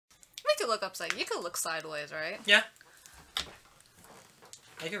We could look upside. You could look sideways, right? Yeah.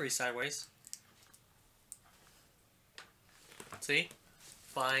 I can read sideways. See?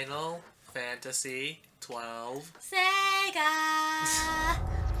 Final Fantasy 12. Sega.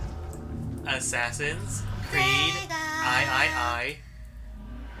 Assassin's Creed. Sega. I.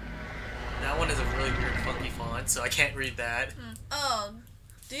 That one is a really weird, funky font, so I can't read that. Oh,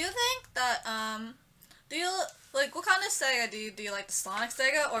 do you think that do you like what kind of Sega do you like the Sonic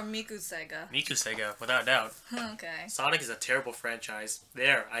Sega or Miku Sega? Miku Sega, without a doubt. Okay. Sonic is a terrible franchise.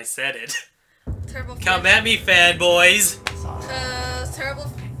 There, I said it. Terrible. Come at me, fanboys.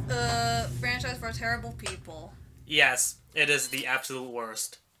 Terrible franchise for terrible people. Yes, it is the absolute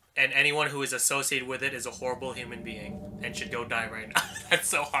worst. And anyone who is associated with it is a horrible human being and should go die right now. That's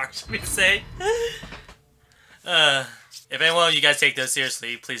so harsh for me to say. If anyone of you guys take this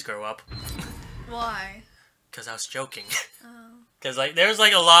seriously, please grow up. Why? Because I was joking. Oh. Because like, there's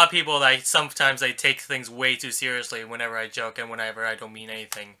like a lot of people that sometimes they take things way too seriously whenever I joke and whenever I don't mean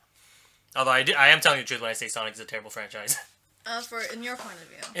anything. Although I am telling you the truth when I say Sonic is a terrible franchise. In your point of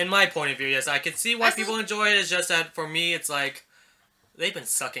view. In my point of view, yes, I can see why people enjoy it. It's just that for me, it's like they've been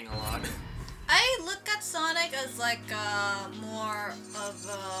sucking a lot. I look at Sonic as like more of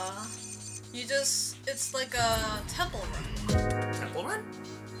it's like a temple run. Temple Run?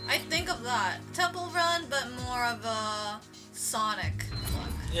 I think of that. Temple run, but more of a Sonic look.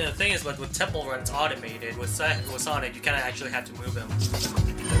 Yeah, the thing is, like with Temple Run, it's automated. With Sonic, you kind of actually have to move him.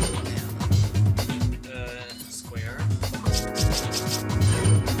 Square.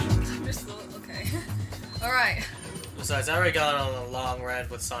 Okay. Alright. Besides, I already got on a long rant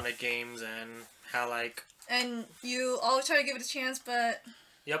with Sonic games and how like... And you always try to give it a chance, but...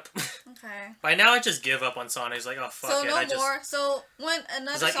 Yep. Okay. By now, I just give up on Sonic. It's like, oh fuck so it. no I just... more. So when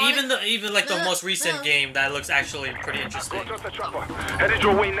another It's like Sonic... even like the most recent game that looks actually pretty interesting. Headed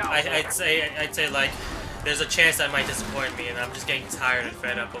your way now. I'd say like there's a chance that might disappoint me, and I'm just getting tired and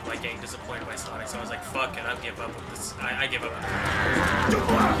fed up of like getting disappointed by Sonic. So I was like, fuck it, I'll give up with this. I give up.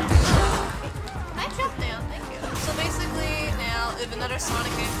 I dropped down. Thank you. So basically now, if another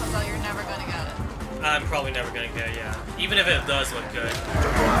Sonic game comes out, you're never gonna get it. I'm probably never gonna get it, yeah. Even if it does look good.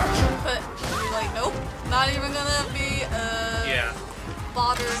 But you're like, nope, not even gonna be yeah.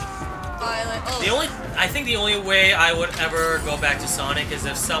 bothered by like. Oh. I think the only way I would ever go back to Sonic is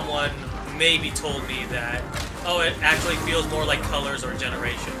if someone maybe told me that, oh, it actually feels more like Colors or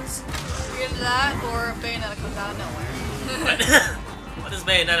Generations. Either that or Bayonetta comes out of nowhere. What does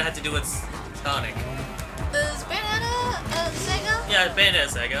Bayonetta have to do with Sonic? Is Bayonetta Sega? Yeah,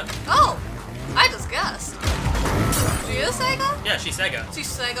 Bayonetta's Sega. Oh, I just guessed. She is Sega? Yeah, she's Sega. She's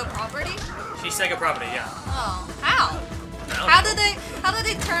Sega property? She's Sega property, yeah. Oh, how? How did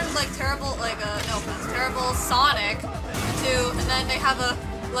they turn like terrible terrible Sonic into, and then they have a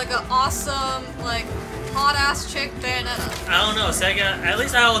awesome like hot ass chick Bayonetta? I don't know, Sega. At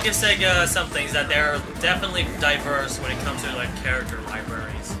least I will give Sega some things that they're definitely diverse when it comes to like character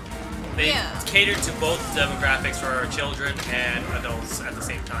libraries. They cater to both demographics for children and adults at the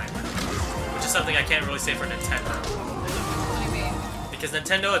same time, which is something I can't really say for Nintendo. What do you mean? Because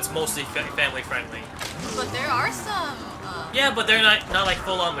Nintendo, it's mostly family friendly. But there are some. Yeah, but they're not like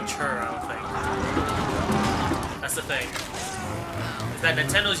full on mature. I don't think. That's the thing. Is that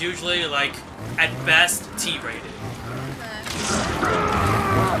Nintendo's usually like at best T-rated.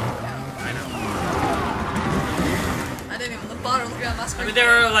 I know. I didn't even bother looking at my screen. I mean,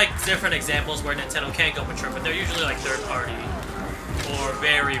 there are like different examples where Nintendo can go mature, but they're usually like third party or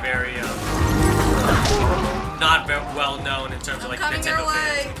very, very not very well known in terms of like Nintendo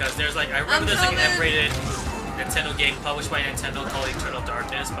fans. Because there's like I remember there's like an M-rated Nintendo game published by Nintendo called Eternal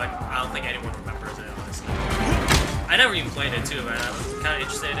Darkness, but I don't think anyone remembers it honestly. I never even played it too, man. I was kind of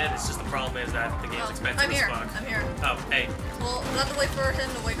interested in it. It's just the problem is that the game's expensive as fuck. I'm here. Oh, hey. Well, we'll have to wait for him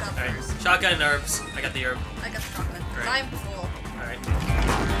to wake up first. Shotgun and herbs. I got the herb. I got the shotgun. Right. I'm full. Alright.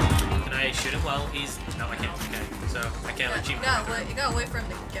 Can I shoot him while he's... No, I can't. Okay. So, I can't let you... You gotta wait for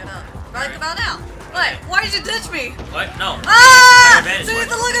him to get up. Right about now. What? Why did you ditch me? What? No. Ah! So you have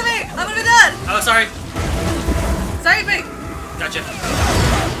to look at me! I'm gonna be dead! Oh, sorry. Save me! Gotcha.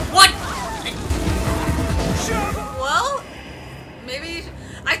 What? Well, maybe...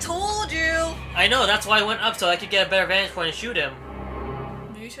 I told you! I know, that's why I went up, so I could get a better vantage point and shoot him.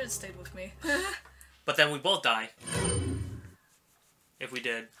 Maybe you should have stayed with me. But then we both die. If we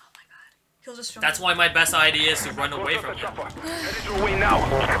did. Oh my god. He'll just jump. That's why my best idea is to run away from him.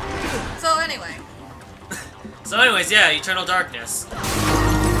 So anyway. So anyways, yeah, Eternal Darkness.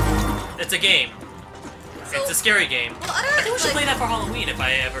 It's a game. It's a scary game. Well, I think we should play that for Halloween if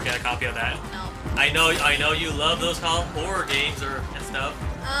I ever get a copy of that. No. I know you love those horror games and stuff.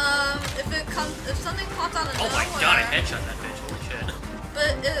 out of nowhere. Oh my god, I headshot that bitch. Holy shit.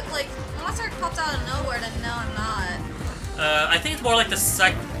 But it, like, monster pops out of nowhere, then no, I'm not. I think it's more like the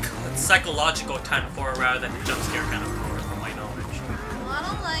psychological kind of horror rather than the jump scare kind of horror, from my knowledge. Well, I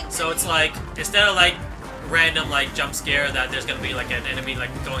don't like. So it's like instead of like random like jump scare that there's gonna be like an enemy like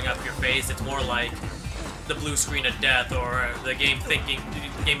going up your face, it's more like the blue screen of death or the game making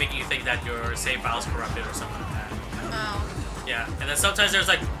you think that your save file's corrupted or something like that. Oh. Yeah, and then sometimes there's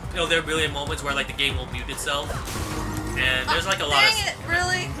like, you know, there are really moments where like the game will mute itself, and there's like a lot of. Dang it!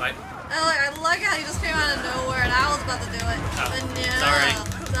 Really? Right? I like how you just came out of nowhere, and I was about to do it. Oh, but no. sorry.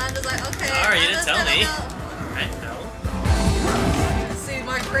 So I'm just like, okay. Sorry, you didn't tell me. Go. I know. See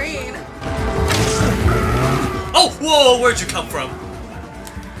my green. Oh, whoa! Where'd you come from?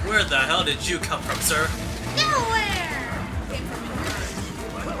 Where the hell did you come from, sir? Nowhere. Came from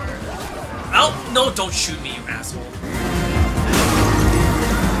Oh no! Don't shoot me, you asshole.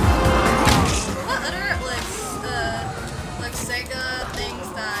 What other like Sega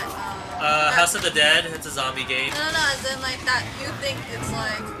things that House of the Dead. It's a zombie game. No, as in like that you think it's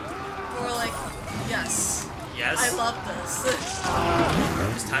like more like yes. Yes. I love this.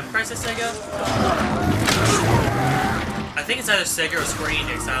 Is Time Crisis Sega? I think it's either Sega or Square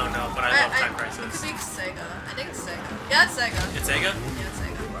Enix. I don't know, but I love Time Crisis. It could be Sega. I think it's Sega. Yeah, it's Sega. It's Sega? Yeah, it's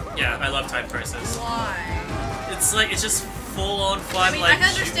Sega. Yeah, I love Time Crisis. Why? It's like it's just full on fun. I mean, like, I can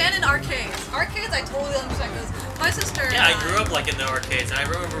understand in arcades. Arcades, I totally understand because my sister. Yeah, I grew up like in the arcades, and I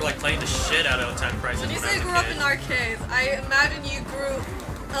remember like playing the shit out of Time Crisis. When you say grew up in arcades, I imagine you grew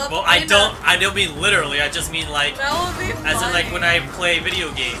up. Well, I don't mean literally. I just mean like. That would be funny. As in like when I play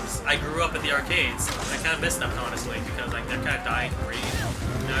video games, I grew up at the arcades. I kind of miss them honestly because like they're kind of dying breed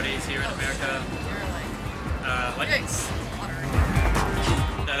nowadays here in America. You're like. What? You're getting slaughtered.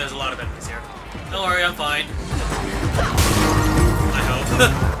 No, there's a lot of enemies here. Don't worry, I'm fine. I hope.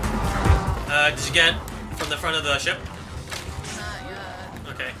 Did you get from the front of the ship? Not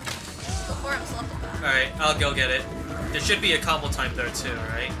yet. Okay. Before I'm slept with that. Alright, I'll go get it. There should be a combo time there too,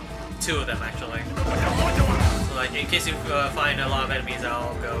 right? Two of them actually. So like, in case you find a lot of enemies,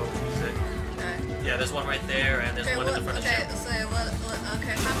 I'll go use it. Okay. Yeah, there's one right there, and there's one in the front of the ship. Okay, so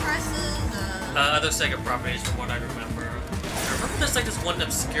okay, Time Crisis, other Sega properties from what I remember. I remember there's like this one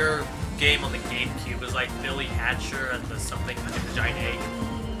obscure game on the GameCube. It was like Billy Hatcher and the something like the giant egg.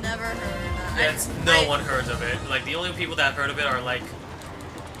 Never heard of that. Yeah, no one heard of it. Like the only people that have heard of it are like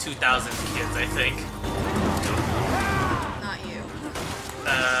 2000 kids, I think. Not you.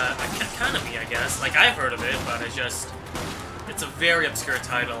 Kind of me, I guess. Like I've heard of it, but it's a very obscure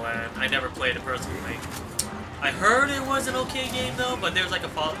title, and I never played it personally. I heard it was an okay game though, but there's like a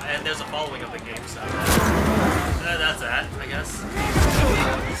following of the game, so that's that, I guess.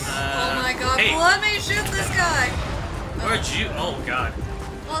 Oh my god! Hey. Let me shoot this guy. Where'd you? Oh god.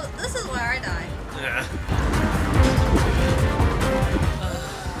 Well, this is where I die. Yeah.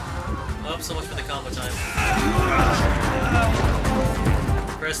 Oh, so much for the combo time.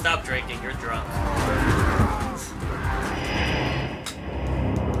 Chris, stop drinking. You're drunk.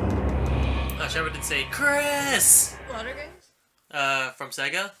 Gosh, I didn't say Chris. Water games? From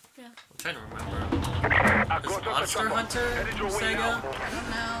Sega? Yeah. I'm trying to remember. Is Monster Hunter from Sega? I don't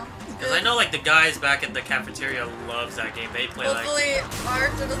know. Because I know like the guys back at the cafeteria loves that game. They play Hopefully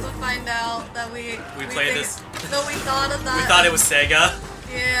Arthur doesn't find out that we played this. No, we thought of that. We thought it was Sega.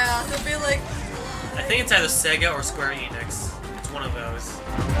 Yeah, he'll be like. I think it's either Sega or Square Enix. It's one of those.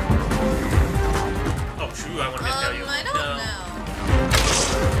 Oh shoot! I wanted to tell you. I don't know.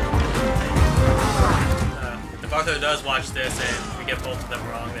 If Arthur does watch this and we get both of them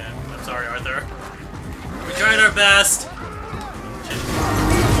wrong, then I'm sorry, Arthur. We tried our best. Shit.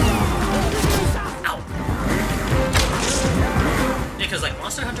 Ow. Yeah, because like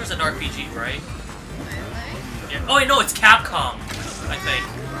Monster Hunter's an RPG, right? Yeah. Oh wait, no, it's Capcom. I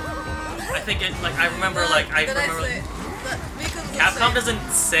think it like I remember Capcom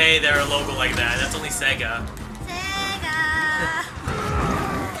doesn't say their logo like that. That's only Sega.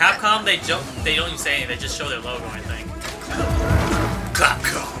 Capcom, they don't even say anything. They just show their logo, I think.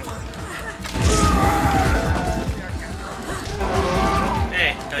 Capcom.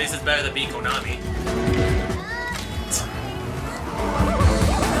 Hey, at least it's better than being Konami.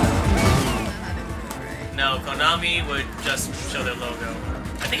 No, Konami would just show their logo.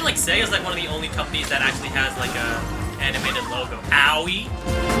 I think like Sega's like one of the only companies that actually has like a animated logo. Owie!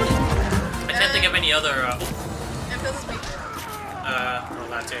 I can't think of any other. Well,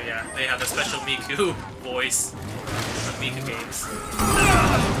 that too, yeah. They have a special Miku voice on Miku games.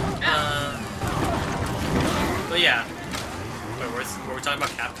 But yeah. Wait, were we talking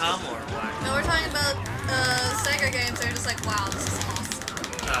about Capcom or what? No, we're talking about Sega games. They're just like, wow, this is awesome.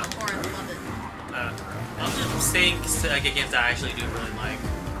 Or I love it. I'm just saying like games that I actually do really like.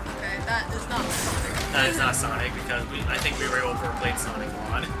 Okay, that is not Sonic. That is not Sonic because I think we were overplayed Sonic a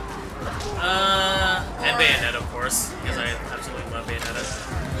lot. And Bayonetta, of course, because I absolutely love Bayonetta.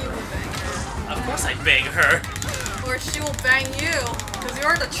 You will bang her. Of course I'd bang her. Or she will bang you, because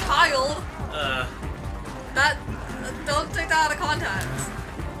you're the child. That, don't take that out of context.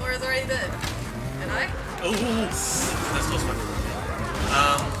 Or is already did. Did I? Ooh, that's close one.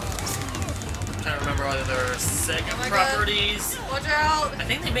 Trying to remember all the other Sega properties. God. Watch out! I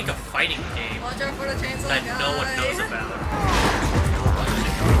think they make a fighting game. Watch out for the chainsaw that guy. no one knows about.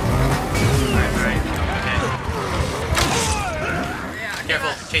 Alright, okay. Yeah,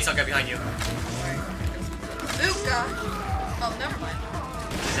 Careful, chainsaw guy behind you. Luca! Oh, never mind.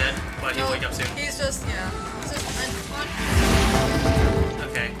 He's dead, but he'll wake up soon. He's just, yeah. He's just one.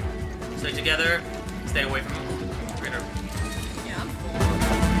 Okay. Stay together. Stay away from Greener. Yeah.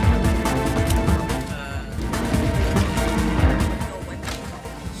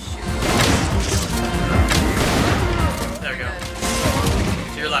 There we go.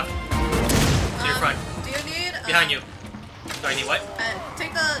 To your left. To your front. Do you need behind you? Do I need what?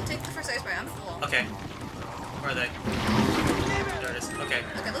 Take the first aid spray. I'm full. Okay. Where are they? There it is. Okay.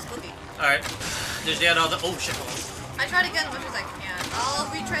 Okay, let's boogie. Alright. Did you get all the oh shit, hold on. I try to get as much as I can. I'll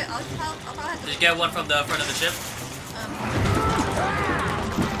probably have to. Did you get one from the front of the ship?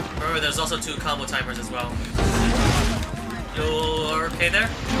 Remember there's also 2 combo timers as well. You're okay there?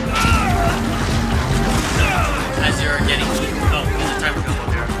 As you're getting oh, there's a timer combo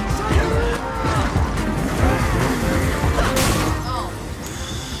there. Oh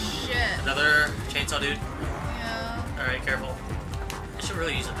shit. Another chainsaw dude. Yeah. Alright, careful. I should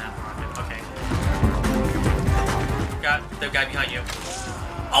really use a map rocket. Okay. Got the guy behind you.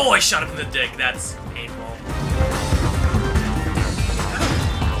 Oh, I shot him in the dick. That's painful.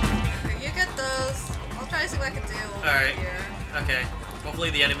 Okay, you get those. I'll try to see what I can do. Alright. Here. Okay. Hopefully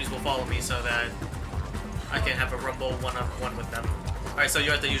the enemies will follow me so that I can have a rumble one-on-one with them. Alright, so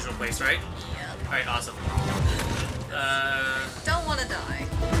you're at the usual place, right? Yeah. Alright, awesome. Don't want to die.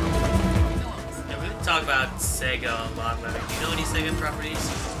 Yeah, we talk about Sega a lot, but do you know any Sega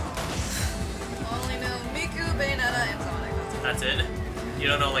properties? Only know Miku, Bayonetta, and Sonic. That's it? You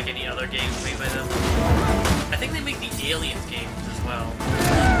don't know like any other games made by them? I think they make the Aliens games as well.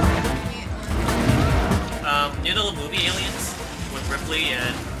 You know the movie Aliens? With Ripley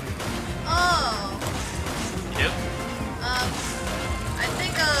and... Oh! You do? I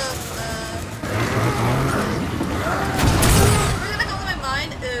think of, first thing that comes to my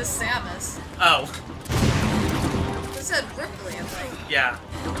mind is Samus. Oh. It said Ripley, I think. Yeah.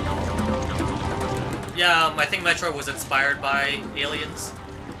 Yeah, I think Metro was inspired by Aliens.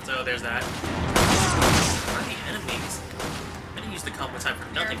 So there's that. Where are the enemies? I didn't use the combo time for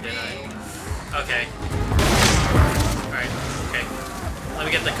nothing, did I? Okay. Alright, okay. Let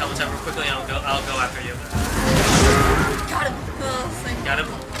me get the combo time real quickly and I'll go after you. Got him! Oh, thank Got him?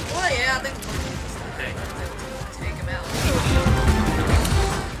 Oh yeah, I think Okay. take him out.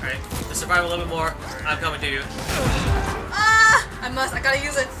 Alright. To survive a little bit more, I'm coming to you. Ah! I gotta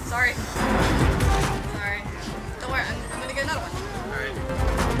use it. Sorry. Sorry. Don't worry, I'm gonna get another one. Alright.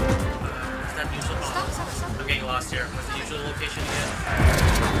 Is that usual? Stop. I'm getting lost here. What's the usual location again?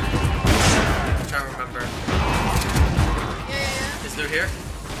 I'm trying to remember. Yeah. Is there here?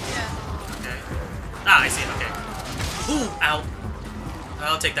 Yeah. Okay. Ah, I see it. Okay. Ooh, ow.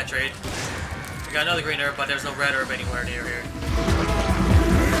 I'll take that trade. We got another green herb, but there's no red herb anywhere near here.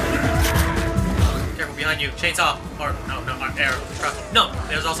 Careful behind you. Chainsaw. Or, no, air. No,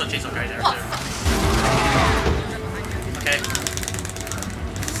 there's also a chainsaw guy there. Oh, Okay.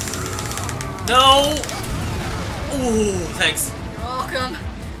 No! Ooh, thanks. You're welcome.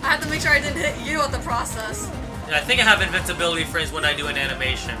 I had to make sure I didn't hit you at the process. I think I have invincibility frames when I do an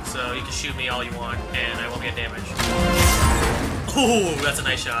animation, so you can shoot me all you want, and I won't get damaged. Ooh, that's a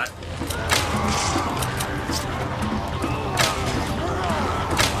nice shot.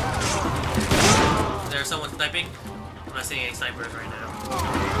 Is there someone sniping? I'm not seeing any snipers right now.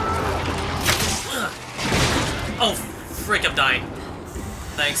 Oh, frick, I'm dying.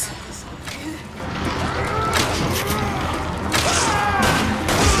 Thanks.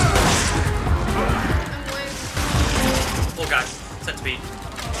 Oh god, set speed.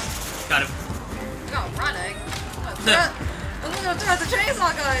 Got him. Oh, running. I'm gonna throw the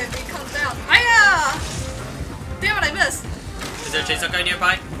chainsaw guy if he comes down. Hiya! Damn it, I missed. Is there a chainsaw guy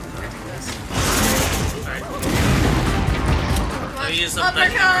nearby? Alright. Let me use some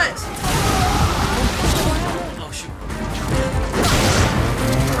uppercut! Oh shoot.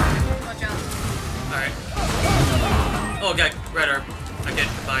 Watch out. Alright. Oh god, red herb. I get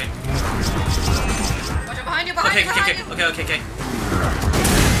combined. Behind you, behind you. Okay.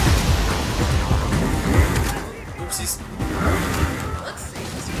 Oopsies. Let's see.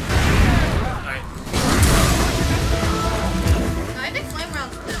 Alright. No, I think flame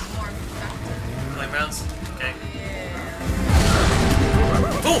rounds is more effective. Flame rounds? Okay. Yeah.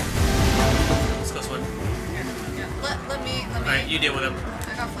 Oh! Let's go swim. Yeah. Let me. Alright, you deal with him.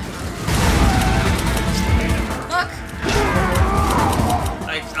 I got flame rounds. Look!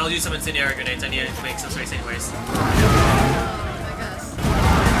 I'll use some incendiary grenades. I need to make some space anyways. I guess.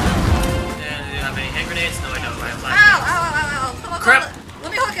 And do you have any hand grenades? No, I don't. I have Ow! flash grenades. Come on, Crap!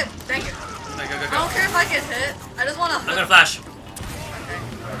 Let me hook it. Thank you. Go. I don't care if I get hit. I just want to. I'm gonna flash. Okay.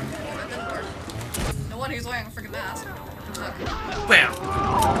 That didn't work. No one who's wearing a freaking mask. Look. Bam!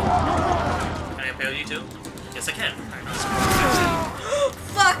 Can I impale you too? Yes, I can. Alright.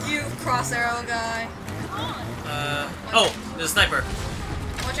 Fuck you, cross arrow guy. Oh, there's a sniper.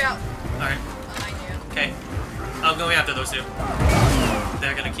 Watch out. Alright. Behind you. Okay. I'm going after those two.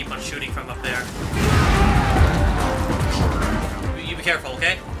 They're gonna keep on shooting from up there. You be careful,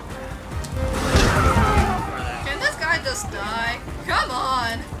 okay? Where are they? Can this guy just die? Come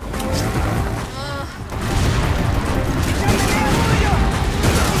on.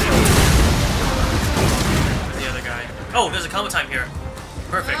 Where's the other guy? Oh, there's a combo time here.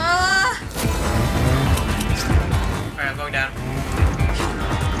 Perfect. Alright, I'm going down.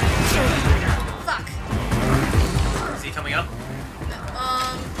 Fuck. Is he coming up?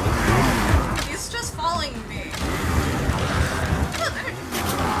 He's just following me.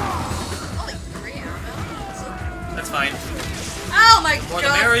 Only 3 ammo. That's fine. Oh my god! More the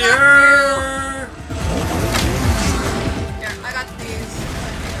merrier! Here, I got these.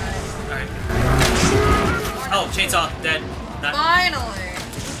 Alright. Oh, chainsaw, dead. Not Finally!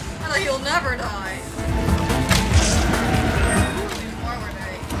 I thought he'll never die.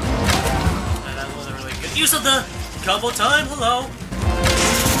 that wasn't really good use of the combo time. Hello.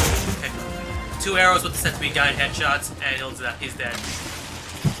 Okay. 2 arrows with the centipede guy, headshots, and he's dead.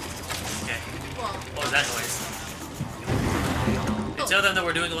 Okay. Well, What was that noise? Did you tell them that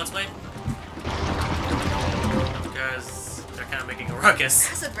we're doing a let's play? Because they're kind of making a ruckus.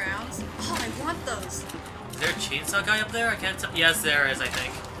 acid rounds. Oh, I want those. Is there a chainsaw guy up there? I can't tell. Yes, there is, I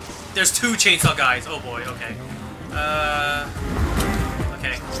think. There's 2 chainsaw guys. Oh boy, okay.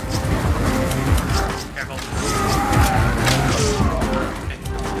 Okay. Careful. Okay.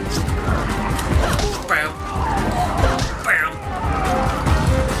 Bam. Bam.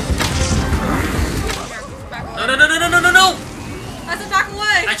 Back away. No! I said back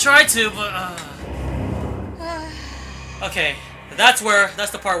away! I tried to, but okay. That's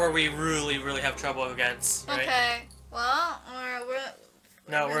the part where we really have trouble against. Right? Okay. Well,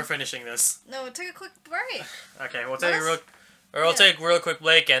 We're finishing this. No, take a quick break. Okay, we'll take a real quick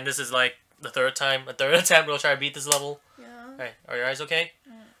break, and this is like the third attempt we'll try to beat this level. Yeah. Alright, are your eyes okay?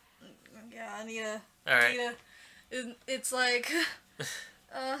 Yeah, I need a... Alright. It's like...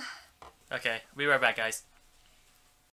 Okay, be right back, guys.